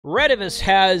Retevis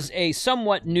has a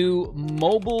somewhat new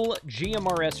mobile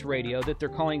GMRS radio that they're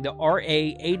calling the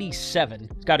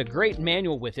RA-87. It's got a great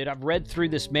manual with it. I've read through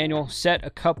this manual, set a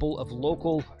couple of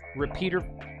local repeater.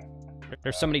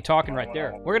 There's somebody talking right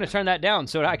there. We're going to turn that down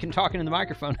so that I can talk into the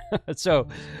microphone. So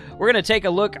we're going to take a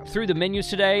look through the menus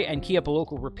today and key up a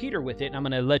local repeater with it, and I'm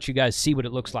going to let you guys see what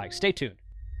it looks like. Stay tuned.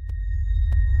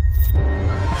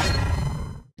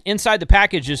 Inside the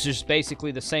package is just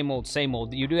basically the same old, same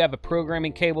old. You do have a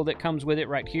programming cable that comes with it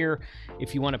right here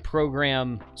if you want to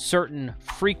program certain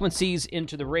frequencies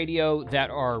into the radio that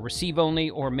are receive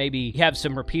only, or maybe have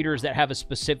some repeaters that have a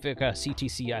specific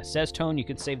CTCSS tone. You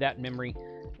can save that in memory,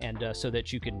 and so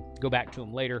that you can go back to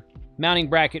them later.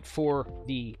 Mounting bracket for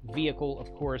the vehicle,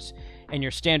 of course, and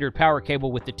your standard power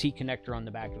cable with the T connector on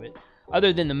the back of it.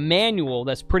 Other than the manual,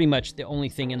 that's pretty much the only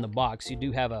thing in the box. You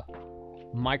do have a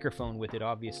microphone with it,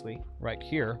 obviously, right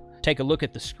here. Take a look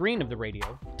at the screen of the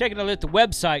radio. Taking a look at the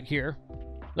website here.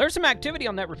 There's some activity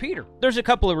on that repeater. There's a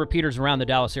couple of repeaters around the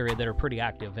Dallas area that are pretty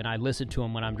active, and I listen to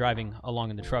them when I'm driving along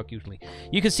in the truck usually.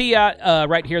 You can see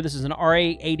right here, this is an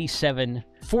RA-87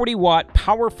 40-watt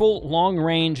powerful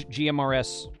long-range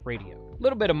GMRS radio. A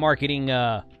little bit of marketing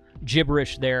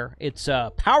gibberish there. It's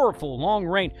powerful long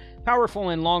range. Powerful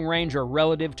and long range are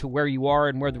relative to where you are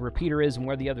and where the repeater is and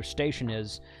where the other station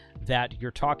is that you're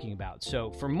talking about.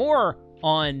 So for more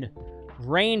on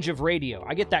range of radio,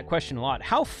 I get that question a lot.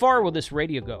 How far will this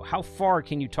radio go? How far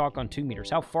can you talk on 2 meters?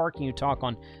 How far can you talk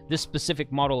on this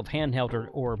specific model of handheld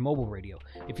or mobile radio?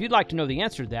 If you'd like to know the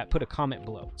answer to that, put a comment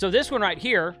below. So this one right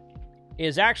here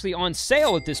is actually on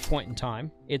sale at this point in time.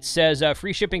 It says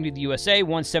free shipping to the USA,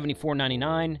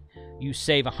 $174.99. You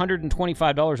save $125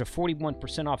 or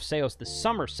 41% off sales, the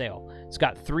summer sale. It's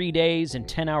got 3 days and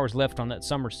 10 hours left on that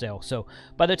summer sale. So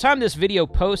by the time this video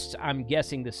posts, I'm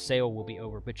guessing this sale will be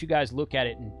over. But you guys look at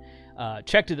it and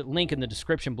check to the link in the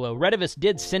description below. Retevis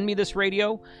did send me this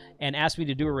radio and asked me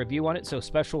to do a review on it, so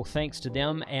special thanks to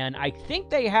them. And I think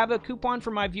they have a coupon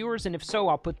for my viewers, and if so,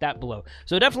 I'll put that below.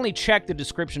 So definitely check the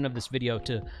description of this video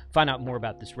to find out more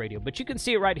about this radio. But you can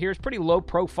see it right here. It's pretty low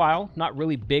profile, not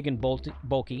really big and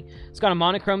bulky. It's got a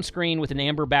monochrome screen with an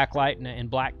amber backlight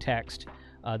and black text.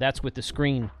 That's with the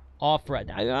screen off right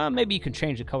now. Maybe you can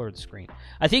change the color of the screen.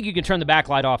 I think you can turn the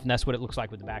backlight off, and that's what it looks like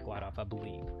with the backlight off, I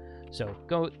believe. So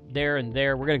go there and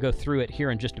there. We're going to go through it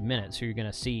here in just a minute, so you're going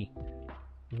to see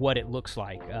what it looks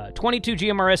like. 22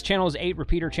 GMRS channels, 8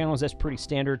 repeater channels. That's pretty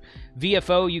standard.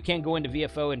 VFO, you can go into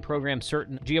VFO and program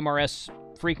certain GMRS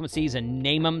frequencies and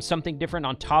name them something different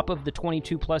on top of the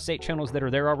 22 plus 8 channels that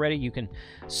are there already. You can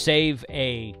save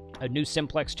a new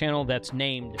simplex channel that's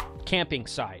named camping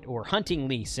site or hunting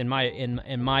lease. In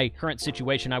my current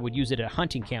situation, I would use it at a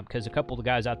hunting camp because a couple of the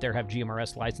guys out there have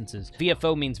GMRS licenses.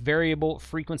 VFO means variable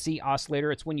frequency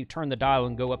oscillator. It's when you turn the dial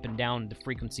and go up and down the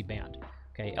frequency band.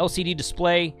 Okay, LCD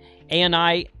display,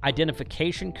 ANI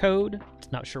identification code.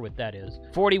 Not sure what that is.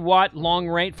 40-watt long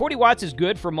range. 40 watts is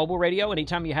good for mobile radio.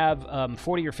 Anytime you have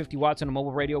 40 or 50 watts on a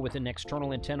mobile radio with an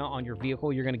external antenna on your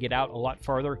vehicle, you're going to get out a lot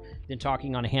farther than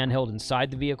talking on a handheld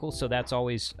inside the vehicle, so that's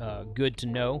always good to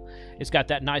know. It's got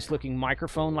that nice-looking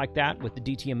microphone like that with the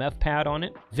DTMF pad on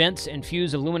it. Vents and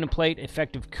fuse aluminum plate,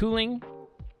 effective cooling.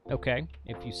 Okay,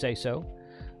 if you say so.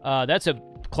 That's a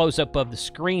close-up of the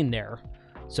screen there.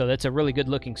 So that's a really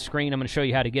good-looking screen. I'm going to show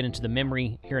you how to get into the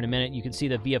memory here in a minute. You can see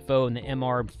the VFO and the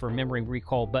MR for memory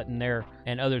recall button there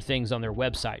and other things on their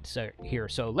website here.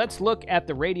 So let's look at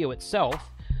the radio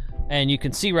itself. And you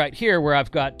can see right here where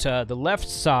I've got the left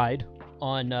side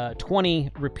on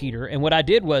 20 repeater. And what I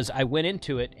did was I went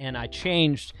into it and I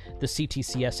changed the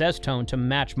CTCSS tone to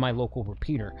match my local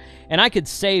repeater. And I could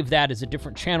save that as a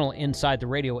different channel inside the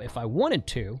radio if I wanted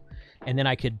to. And then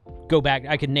I could go back,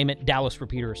 I could name it Dallas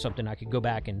repeater or something. I could go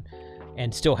back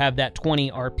and still have that 20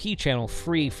 RP channel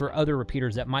free for other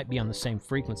repeaters that might be on the same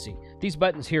frequency. These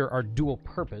buttons here are dual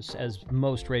purpose, as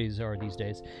most radios are these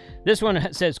days. This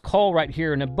one says call right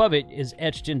here, and above it is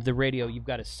etched into the radio. You've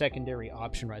got a secondary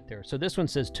option right there. So this one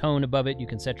says tone above it. You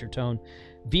can set your tone.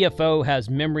 VFO has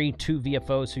memory to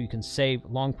VFO, so you can save.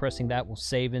 Long pressing that will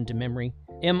save into memory.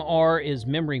 MR is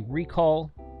memory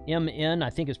recall. MN,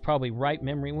 I think, is probably right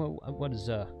memory. What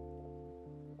is,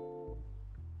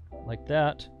 like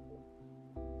that.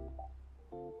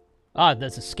 Ah,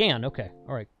 that's a scan. Okay.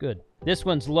 All right, good. This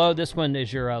one's low. This one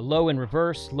is your low and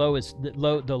reverse. Low is the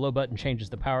low button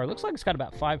changes the power. It looks like it's got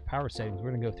about 5 power settings.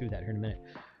 We're going to go through that here in a minute.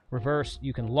 Reverse,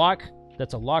 you can lock.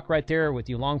 That's a lock right there with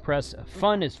you long press.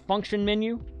 Fun is function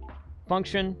menu.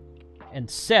 Function and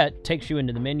set takes you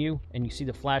into the menu, and you see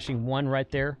the flashing 1 right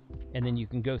there. And then you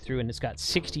can go through, and it's got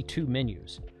 62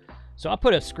 menus. So I'll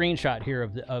put a screenshot here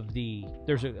of the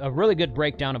there's a really good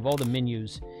breakdown of all the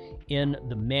menus in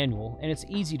the manual, and it's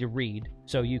easy to read,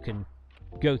 so you can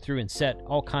go through and set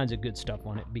all kinds of good stuff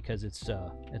on it because it's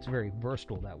very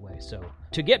versatile that way. So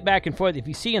to get back and forth, if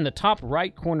you see in the top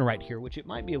right corner right here, which it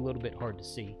might be a little bit hard to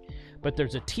see, but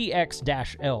there's a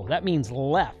TX-L. That means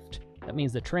left. That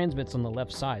means the transmit's on the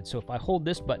left side. So if I hold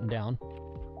this button down,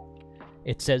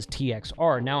 it says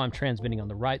TXR. Now I'm transmitting on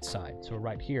the right side. So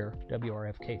right here,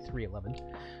 WRFK 311.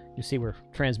 You see we're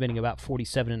transmitting about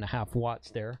 47.5 watts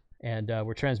there. And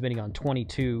we're transmitting on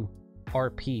 22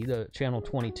 RP, the channel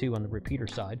 22 on the repeater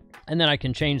side. And then I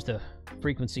can change the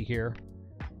frequency here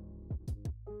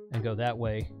and go that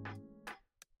way.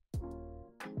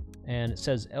 And it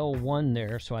says L1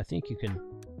 there, so I think you can...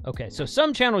 Okay, so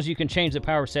some channels you can change the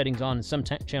power settings on, and some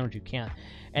channels you can't.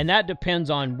 And that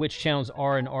depends on which channels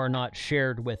are and are not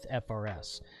shared with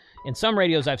FRS. In some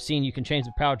radios I've seen you can change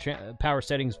the power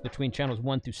settings between channels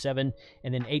 1 through 7,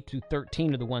 and then 8 through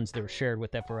 13 are the ones that are shared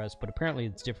with FRS, but apparently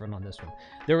it's different on this one.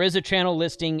 There is a channel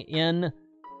listing in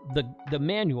the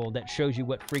manual that shows you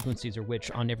what frequencies are which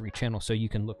on every channel, so you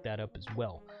can look that up as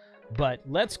well. But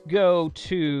let's go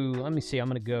to, let me see, I'm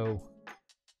going to go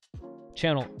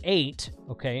channel 8,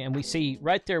 okay, and we see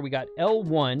right there we got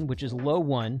L1, which is low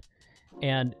 1,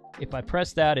 and if I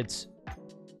press that, it's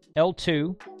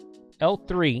L2,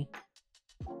 L3,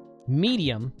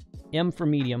 medium, M for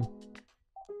medium,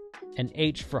 and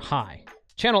H for high.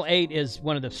 Channel 8 is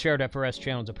one of the shared FRS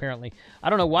channels, apparently. I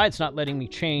don't know why it's not letting me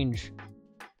change.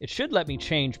 It should let me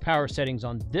change power settings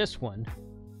on this one,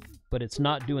 but it's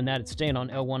not doing that. It's staying on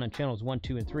L1 on channels 1,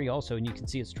 2, and 3 also, and you can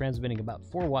see it's transmitting about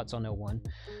 4 watts on L1.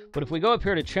 But if we go up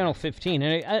here to channel 15,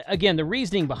 and again, the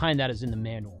reasoning behind that is in the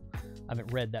manual. I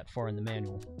haven't read that far in the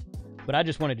manual. But I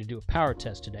just wanted to do a power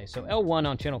test today. So L1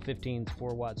 on channel 15 is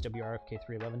 4 watts, WRFK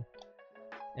 311.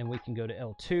 And we can go to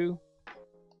L2,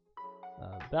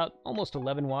 about almost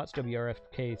 11 watts,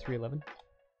 WRFK 311.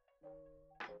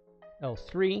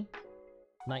 L3,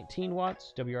 19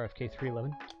 watts, WRFK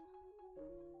 311.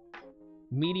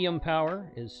 Medium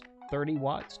power is 30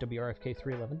 watts, WRFK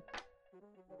 311.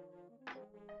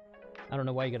 I don't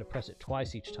know why you got to press it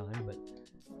twice each time, but...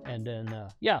 And then,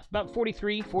 yeah, about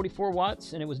 43, 44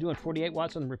 watts, and it was doing 48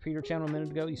 watts on the repeater channel a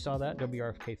minute ago. You saw that,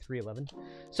 WRFK 311.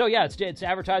 So, yeah, it's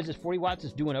advertised as 40 watts.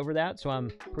 It's doing over that, so I'm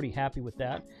pretty happy with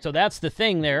that. So that's the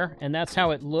thing there, and that's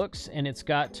how it looks, and it's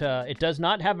got, it does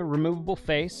not have a removable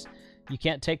face. You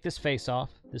can't take this face off.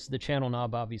 This is the channel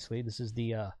knob, obviously. This is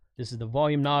the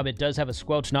volume knob. It does have a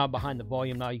squelch knob behind the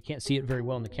volume knob. You can't see it very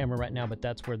well in the camera right now, but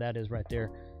that's where that is right there.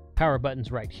 Power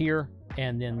button's right here,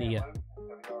 and then the...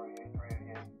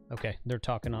 Okay, they're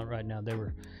talking on right now.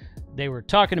 They were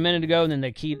talking a minute ago, and then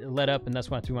they let up, and that's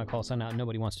why I threw my call sign out.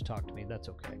 Nobody wants to talk to me. That's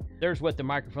okay. There's what the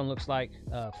microphone looks like.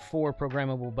 4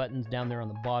 programmable buttons down there on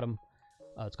the bottom.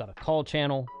 It's got a call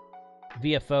channel,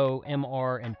 VFO,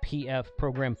 MR, and PF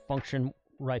program function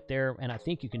right there, and I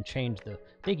think you can change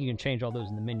all those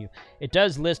in the menu. It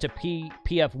does list a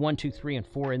PF 1, 2, 3, and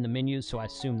 4 in the menus, so I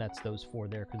assume that's those 4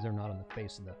 there because they're not on the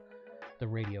face of the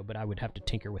radio, but I would have to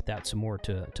tinker with that some more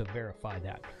to verify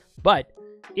that. But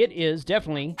it is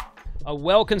definitely a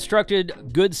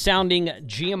well-constructed, good-sounding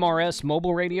GMRS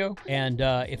mobile radio, and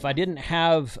if I didn't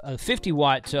have a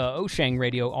 50-watt Oshang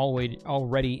radio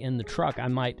already in the truck, I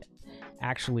might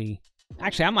actually,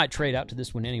 I might trade out to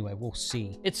this one anyway. We'll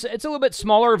see. It's a little bit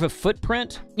smaller of a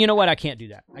footprint. You know what? I can't do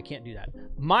that. I can't do that.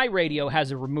 My radio has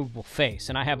a removable face,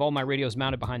 and I have all my radios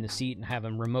mounted behind the seat and have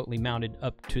them remotely mounted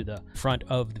up to the front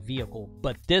of the vehicle.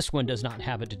 But this one does not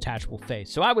have a detachable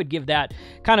face. So I would give that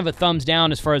kind of a thumbs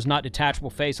down as far as not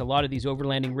detachable face. A lot of these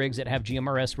overlanding rigs that have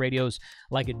GMRS radios,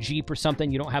 like a Jeep or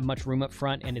something, you don't have much room up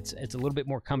front, and it's a little bit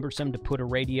more cumbersome to put a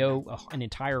radio, an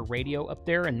entire radio up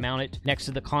there and mount it next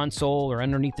to the console or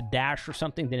underneath the dash or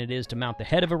something than it is to mount the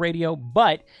head of a radio.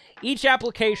 But each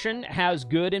application has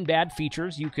good and bad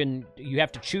features. You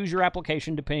have to choose your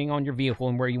application depending on your vehicle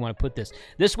and where you want to put this.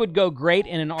 This would go great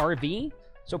in an RV,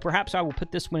 so perhaps I will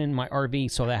put this one in my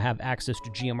RV so that I have access to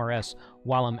GMRS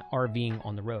while I'm RVing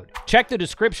on the road. Check the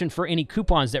description for any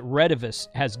coupons that Retevis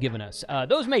has given us.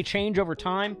 Those may change over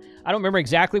time. I don't remember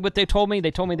exactly what they told me.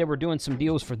 They told me they were doing some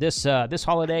deals for this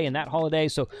holiday and that holiday,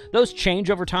 so those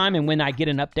change over time, and when I get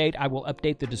an update, I will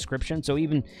update the description. So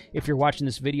even if you're watching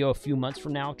this video a few months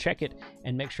from now, check it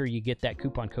and make sure you get that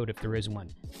coupon code if there is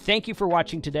one. Thank you for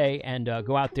watching today, and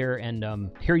go out there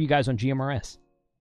and hear you guys on GMRS.